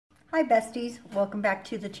Hi besties, welcome back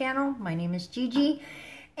to the channel. My name is Gigi,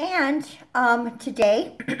 and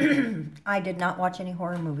today I did not watch any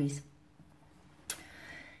horror movies,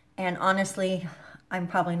 and honestly I'm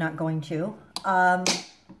probably not going to. I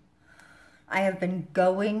have been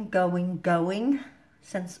going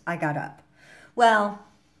since I got up. Well,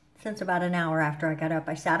 since about an hour after I got up.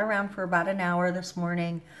 I sat around for about an hour this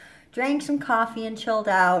morning, drank some coffee and chilled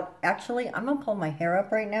out. Actually, I'm gonna pull my hair up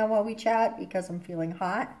right now while we chat because I'm feeling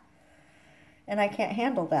hot and I can't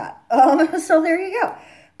handle that. So there you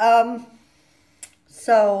go.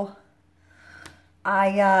 So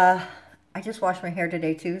I just washed my hair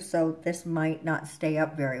today too, so this might not stay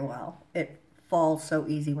up very well. It falls so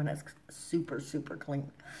easy when it's super clean.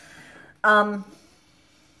 After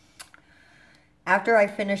I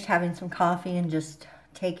finished having some coffee and just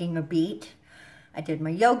taking a beat, I did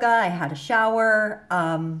my yoga, I had a shower.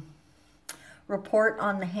 Report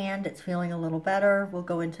on the hand, it's feeling a little better. We'll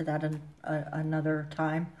go into that another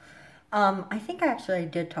time. I think I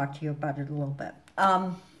did talk to you about it a little bit.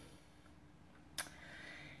 And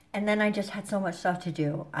then I just had so much stuff to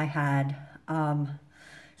do. I had some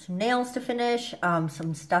nails to finish.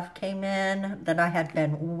 Some stuff came in that I had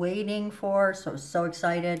been waiting for, so I was so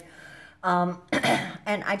excited. And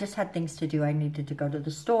I just had things to do. I needed to go to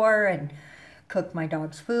the store and cook my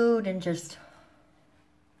dog's food and just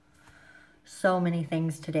so many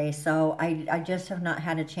things today. So I just have not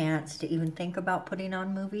had a chance to even think about putting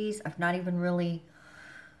on movies. I've not even really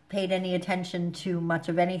paid any attention to much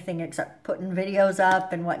of anything except putting videos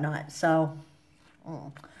up and whatnot. So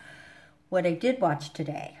what I did watch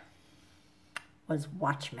today was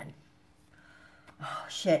Watchmen. Oh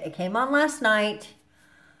shit, it came on last night.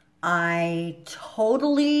 I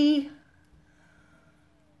totally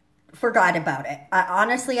forgot about it.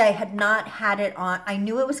 Honestly, I had not had it on. I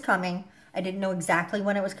knew it was coming. I didn't know exactly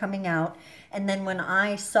when it was coming out. And then when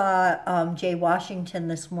I saw Jay Washington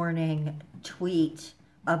this morning tweet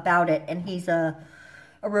about it, and he's a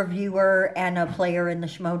reviewer and a player in the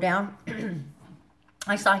Schmodown,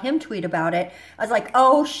 I saw him tweet about it. I was like,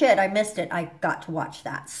 oh shit, I missed it. I got to watch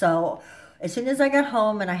that. So as soon as I got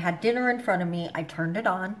home and I had dinner in front of me, I turned it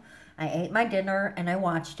on. I ate my dinner and I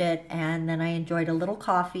watched it, and then I enjoyed a little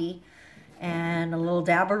coffee and a little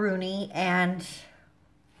dabberoonie and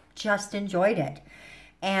just enjoyed it.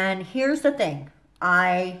 And here's the thing.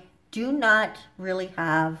 I do not really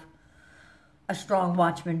have a strong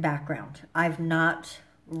Watchmen background. I've not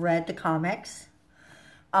read the comics.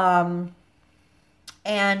 And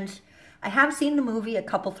I have seen the movie a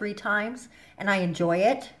couple, 3 times, and I enjoy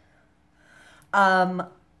it.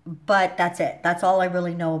 But that's it. That's all I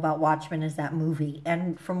really know about Watchmen is that movie.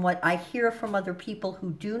 And from what I hear from other people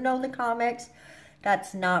who do know the comics,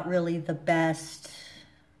 that's not really the best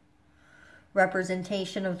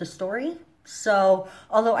representation of the story. So,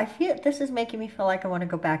 although I feel this is making me feel like I want to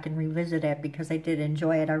go back and revisit it because I did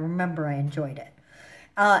enjoy it. I remember I enjoyed it.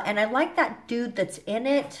 And I like that dude that's in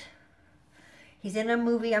it. He's in a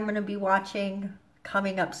movie I'm going to be watching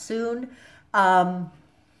coming up soon.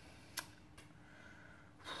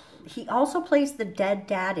 He also plays the dead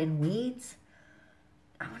dad in Weeds.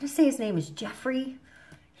 I want to say his name is Jeffrey.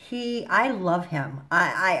 I love him.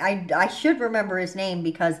 I should remember his name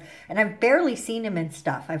because, and I've barely seen him in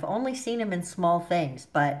stuff. I've only seen him in small things,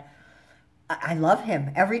 but I love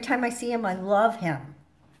him. Every time I see him, I love him.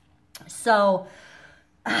 So,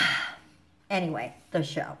 anyway, the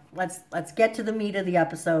show. Let's get to the meat of the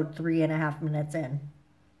episode 3.5 minutes in.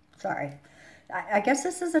 Sorry. I guess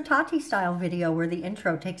this is a Tati style video where the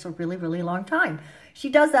intro takes a really long time. She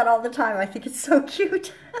does that all the time. I think it's so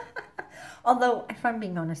cute. Although, if I'm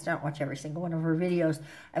being honest, I don't watch every single one of her videos.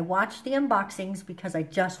 I watch the unboxings because I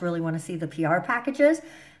just really want to see the PR packages.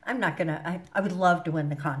 I'm not gonna, I would love to win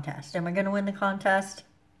the contest. Am I gonna win the contest?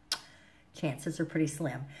 Chances are pretty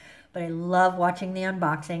slim. But I love watching the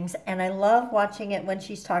unboxings, and I love watching it when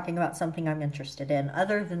she's talking about something I'm interested in.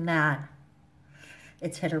 Other than that,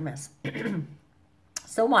 it's hit or miss.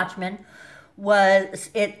 So Watchmen was,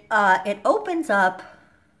 it opens up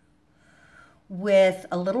with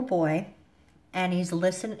a little boy, and he's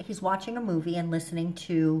watching a movie and listening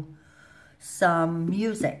to some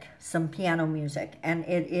music, some piano music, and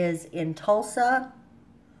it is in Tulsa.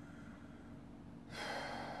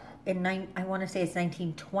 I want to say it's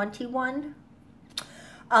 1921.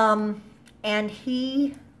 And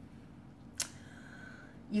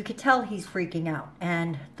you could tell he's freaking out,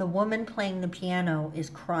 and the woman playing the piano is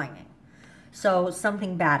crying. So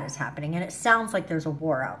something bad is happening, and it sounds like there's a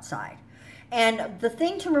war outside. And the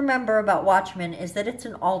thing to remember about Watchmen is that it's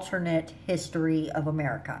an alternate history of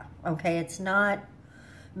America, okay? It's not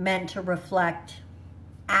meant to reflect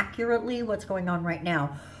accurately what's going on right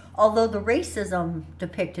now. Although the racism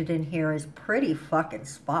depicted in here is pretty fucking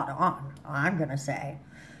spot on, I'm going to say.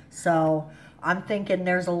 So I'm thinking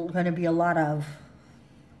there's going to be a lot of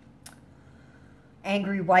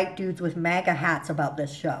angry white dudes with MAGA hats about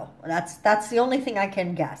this show. That's the only thing I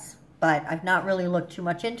can guess. But I've not really looked too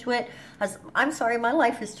much into it. I'm sorry, my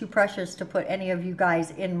life is too precious to put any of you guys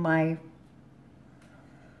in my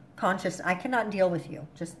conscious. I cannot deal with you.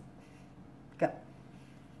 Just go.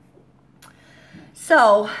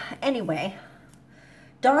 So, anyway,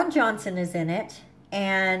 Don Johnson is in it,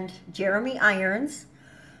 and Jeremy Irons,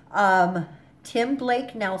 Tim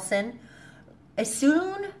Blake Nelson. As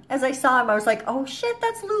soon as I saw him, I was like, oh shit,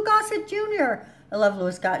 that's Lou Gossett Jr. I love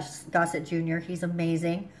Louis Gossett Jr. He's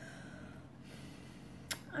amazing.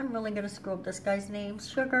 I'm really going to screw up this guy's name.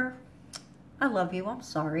 Sugar, I love you. I'm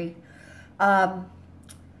sorry.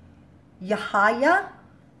 Yahya,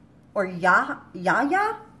 or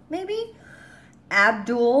Yahya, maybe?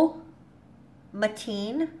 Abdul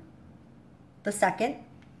Mateen the second.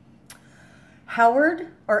 Howard,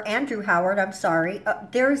 or Andrew Howard, I'm sorry.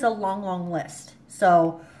 There's a long, long list.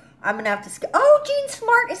 So I'm going to have to skip. Oh, Jean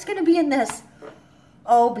Smart is going to be in this.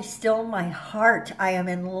 Oh, be still my heart. I am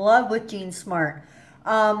in love with Jean Smart.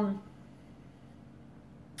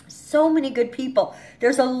 So many good people.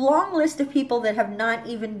 There's a long list of people that have not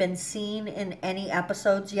even been seen in any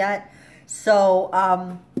episodes yet.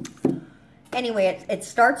 So, anyway, it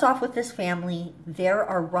starts off with this family. There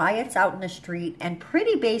are riots out in the street, and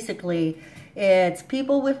pretty basically, it's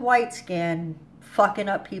people with white skin fucking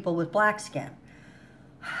up people with black skin.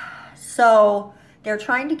 So they're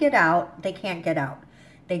trying to get out. They can't get out.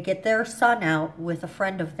 They get their son out with a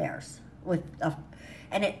friend of theirs.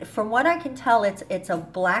 From what I can tell, it's a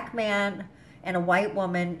black man and a white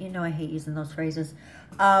woman. You know, I hate using those phrases.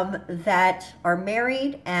 That are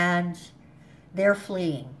married, and they're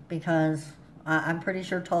fleeing because I'm pretty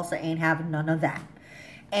sure Tulsa ain't having none of that.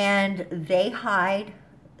 And they hide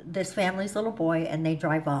this family's little boy, and they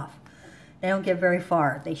drive off. They don't get very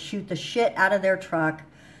far. They shoot the shit out of their truck.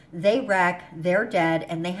 They wreck. They're dead.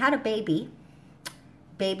 And they had a baby.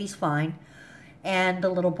 Baby's fine. And the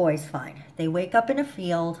little boy's fine. They wake up in a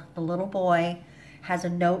field. The little boy has a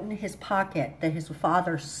note in his pocket that his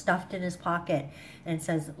father stuffed in his pocket. And it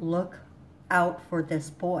says, look out for this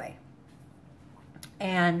boy.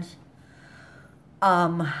 And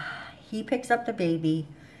he picks up the baby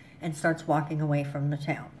and starts walking away from the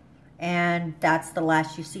town. And that's the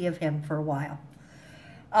last you see of him for a while.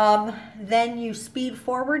 Then you speed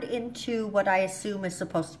forward into what I assume is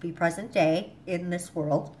supposed to be present day in this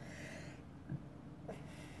world.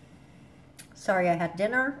 Sorry, I had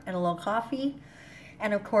dinner and a little coffee.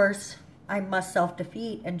 And of course, I must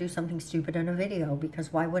self-defeat and do something stupid in a video,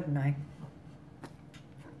 because why wouldn't I?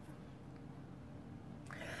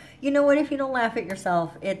 You know what? If you don't laugh at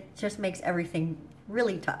yourself, it just makes everything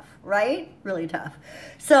really tough, right? Really tough.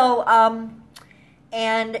 So,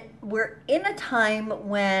 and we're in a time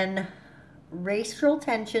when racial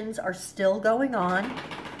tensions are still going on.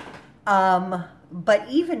 But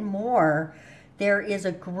even more, there is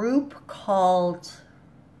a group called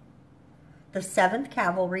the 7th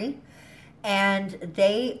Cavalry, and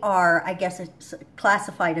they are, I guess it's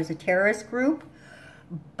classified as a terrorist group,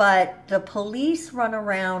 but the police run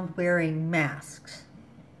around wearing masks.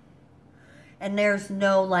 And there's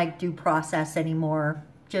no, like, due process anymore.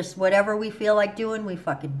 Just whatever we feel like doing, we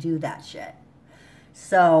fucking do that shit.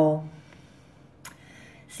 So,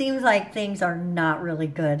 seems like things are not really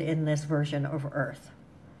good in this version of Earth.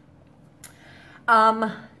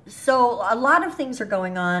 So, a lot of things are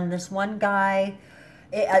going on. This one guy,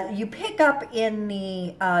 you pick up in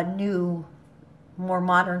the new, more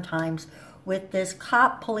modern times with this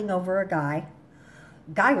cop pulling over a guy.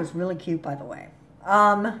 Guy was really cute, by the way.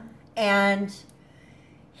 And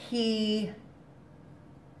he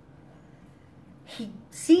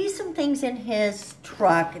sees some things in his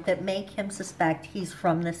truck that make him suspect he's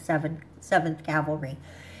from the 7th Cavalry.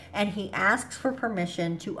 And he asks for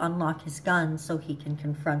permission to unlock his guns so he can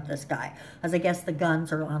confront this guy. As I guess the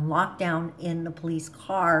guns are on lockdown in the police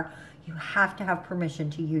car. You have to have permission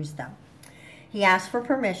to use them. He asks for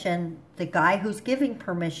permission. The guy who's giving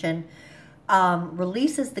permission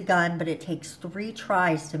releases the gun, but it takes 3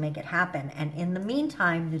 tries to make it happen. And in the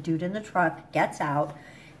meantime, the dude in the truck gets out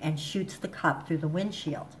and shoots the cop through the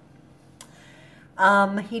windshield.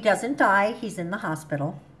 He doesn't die. He's in the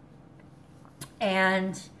hospital.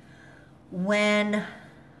 And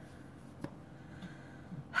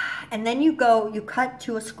then you cut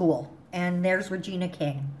to a school, and there's Regina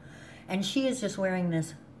King. And she is just wearing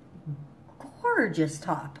this gorgeous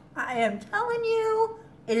top. I am telling you,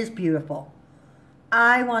 it is beautiful.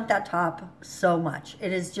 I want that top so much.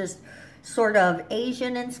 It is just sort of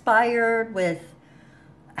Asian inspired with,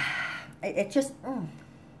 it just,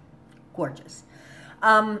 gorgeous.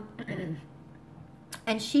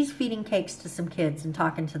 And she's feeding cakes to some kids and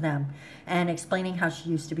talking to them and explaining how she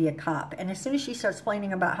used to be a cop. And as soon as she starts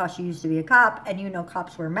explaining about how she used to be a cop, and you know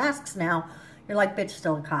cops wear masks now, you're like, bitch,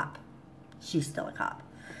 still a cop. She's still a cop.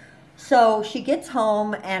 So she gets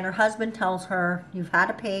home and her husband tells her, you've had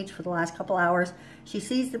a page for the last couple hours. She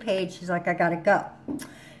sees the page. She's like, I gotta go.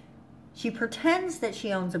 She pretends that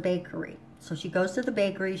she owns a bakery. So she goes to the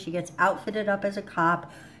bakery. She gets outfitted up as a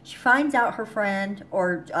cop. She finds out her friend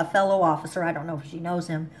or a fellow officer, I don't know if she knows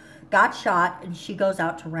him, got shot, and she goes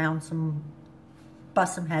out to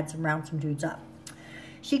bust some heads and round some dudes up.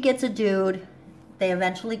 She gets a dude. They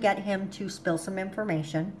eventually get him to spill some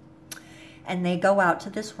information, and they go out to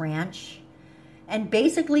this ranch and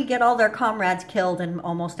basically get all their comrades killed, and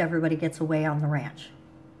almost everybody gets away on the ranch.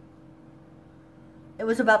 It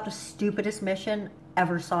was about the stupidest mission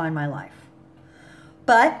ever saw in my life.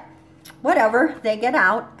 But whatever, they get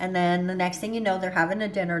out, and then the next thing you know, they're having a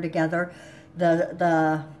dinner together.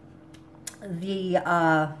 The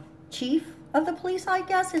chief of the police, I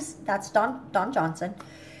guess, that's Don Johnson.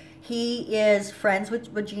 He is friends with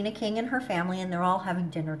Regina King and her family, and they're all having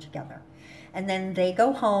dinner together. And then they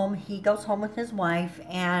go home. He goes home with his wife,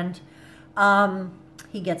 and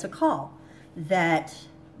he gets a call that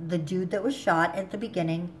the dude that was shot at the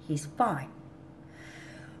beginning, he's fine.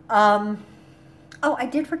 Oh, I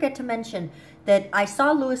did forget to mention that I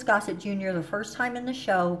saw Louis Gossett Jr. the first time in the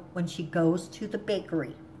show when she goes to the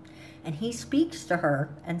bakery. And he speaks to her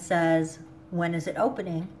and says, when is it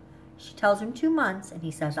opening? She tells him 2 months, and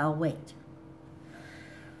he says, I'll wait.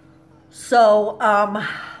 So,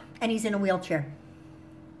 and he's in a wheelchair.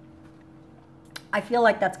 I feel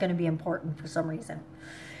like that's going to be important for some reason.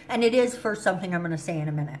 And it is for something I'm going to say in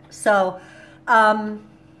a minute. So,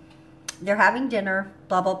 they're having dinner,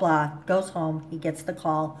 blah, blah, blah, goes home, he gets the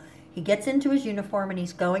call. He gets into his uniform, and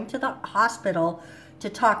he's going to the hospital to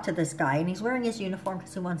talk to this guy. And he's wearing his uniform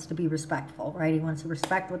because he wants to be respectful, right? He wants to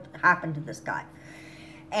respect what happened to this guy.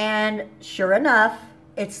 And sure enough,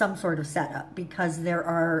 it's some sort of setup, because there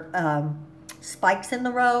are spikes in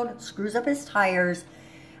the road, screws up his tires.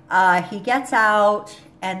 He gets out,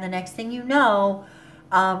 and the next thing you know,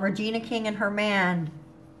 Regina King and her man,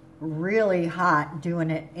 really hot,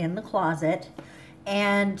 doing it in the closet,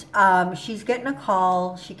 and she's getting a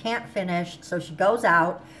call. She can't finish, so she goes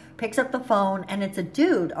out, picks up the phone, and it's a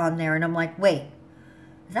dude on there, and I'm like, wait,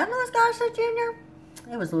 is that Louis Gossett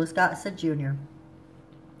Jr.? It was Louis Gossett Jr.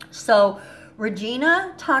 So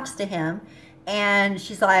Regina talks to him, and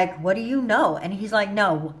she's like, what do you know? And he's like,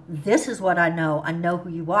 no, this is what I know. I know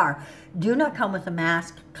who you are. Do not come with a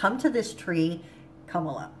mask. Come to this tree. Come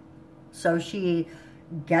alone. So she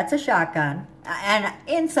gets a shotgun, and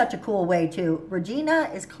in such a cool way too.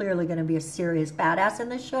 Regina is clearly going to be a serious badass in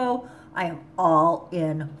this show. I am all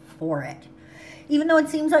in for it, even though it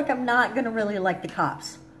seems like I'm not going to really like the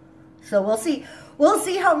cops. So we'll see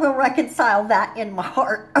how we'll reconcile that in my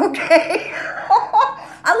heart. Okay.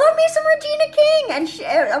 I love me some Regina King, and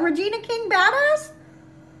a Regina King badass.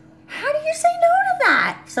 How do you say no to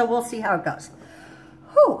that? So we'll see how it goes.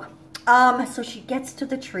 Whew. So she gets to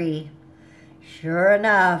the tree. Sure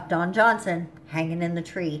enough, Don Johnson hanging in the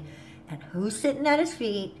tree. And who's sitting at his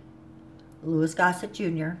feet? Louis Gossett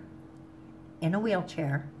Jr. in a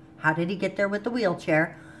wheelchair. How did he get there with the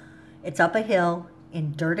wheelchair? It's up a hill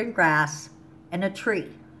in dirt and grass and a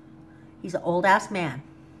tree. He's an old-ass man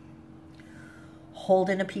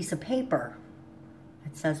holding a piece of paper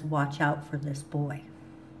that says, watch out for this boy.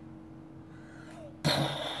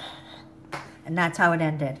 And that's how it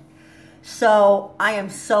ended. So I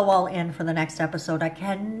am so all in for the next episode. I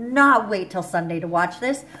cannot wait till Sunday to watch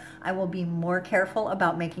this. I will be more careful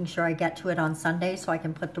about making sure I get to it on Sunday so I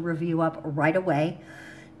can put the review up right away.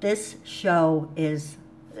 This show is,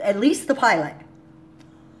 at least the pilot.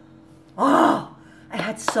 Oh, I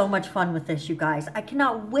had so much fun with this, you guys. I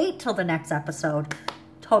cannot wait till the next episode.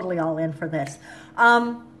 Totally all in for this.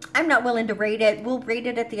 I'm not willing to rate it. We'll rate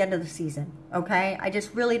it at the end of the season, okay? I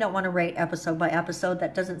just really don't want to rate episode by episode.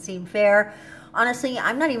 That doesn't seem fair. Honestly,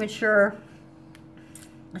 I'm not even sure.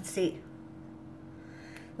 Let's see.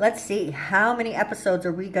 Let's see. How many episodes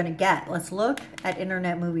are we going to get? Let's look at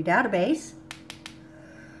Internet Movie Database.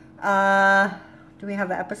 Do we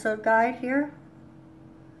have an episode guide here?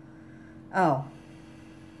 Oh.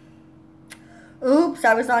 Oops,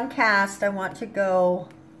 I was on cast. I want to go.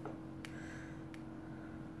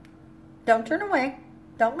 Don't turn away.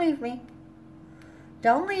 Don't leave me.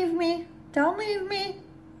 Don't leave me. Don't leave me.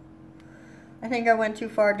 I think I went too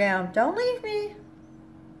far down. Don't leave me.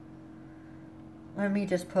 Let me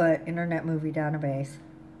just put Internet Movie Database.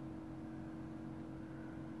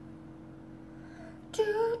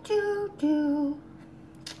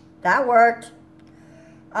 That worked.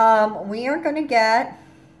 We are going to get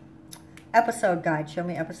episode guide. Show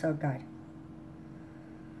me episode guide.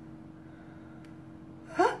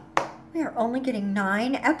 We are only getting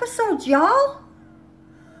 9 episodes, y'all.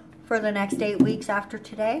 For the next 8 weeks after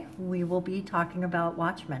today, we will be talking about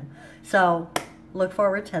Watchmen. So look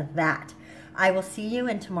forward to that. I will see you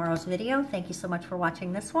in tomorrow's video. Thank you so much for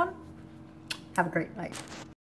watching this one. Have a great night.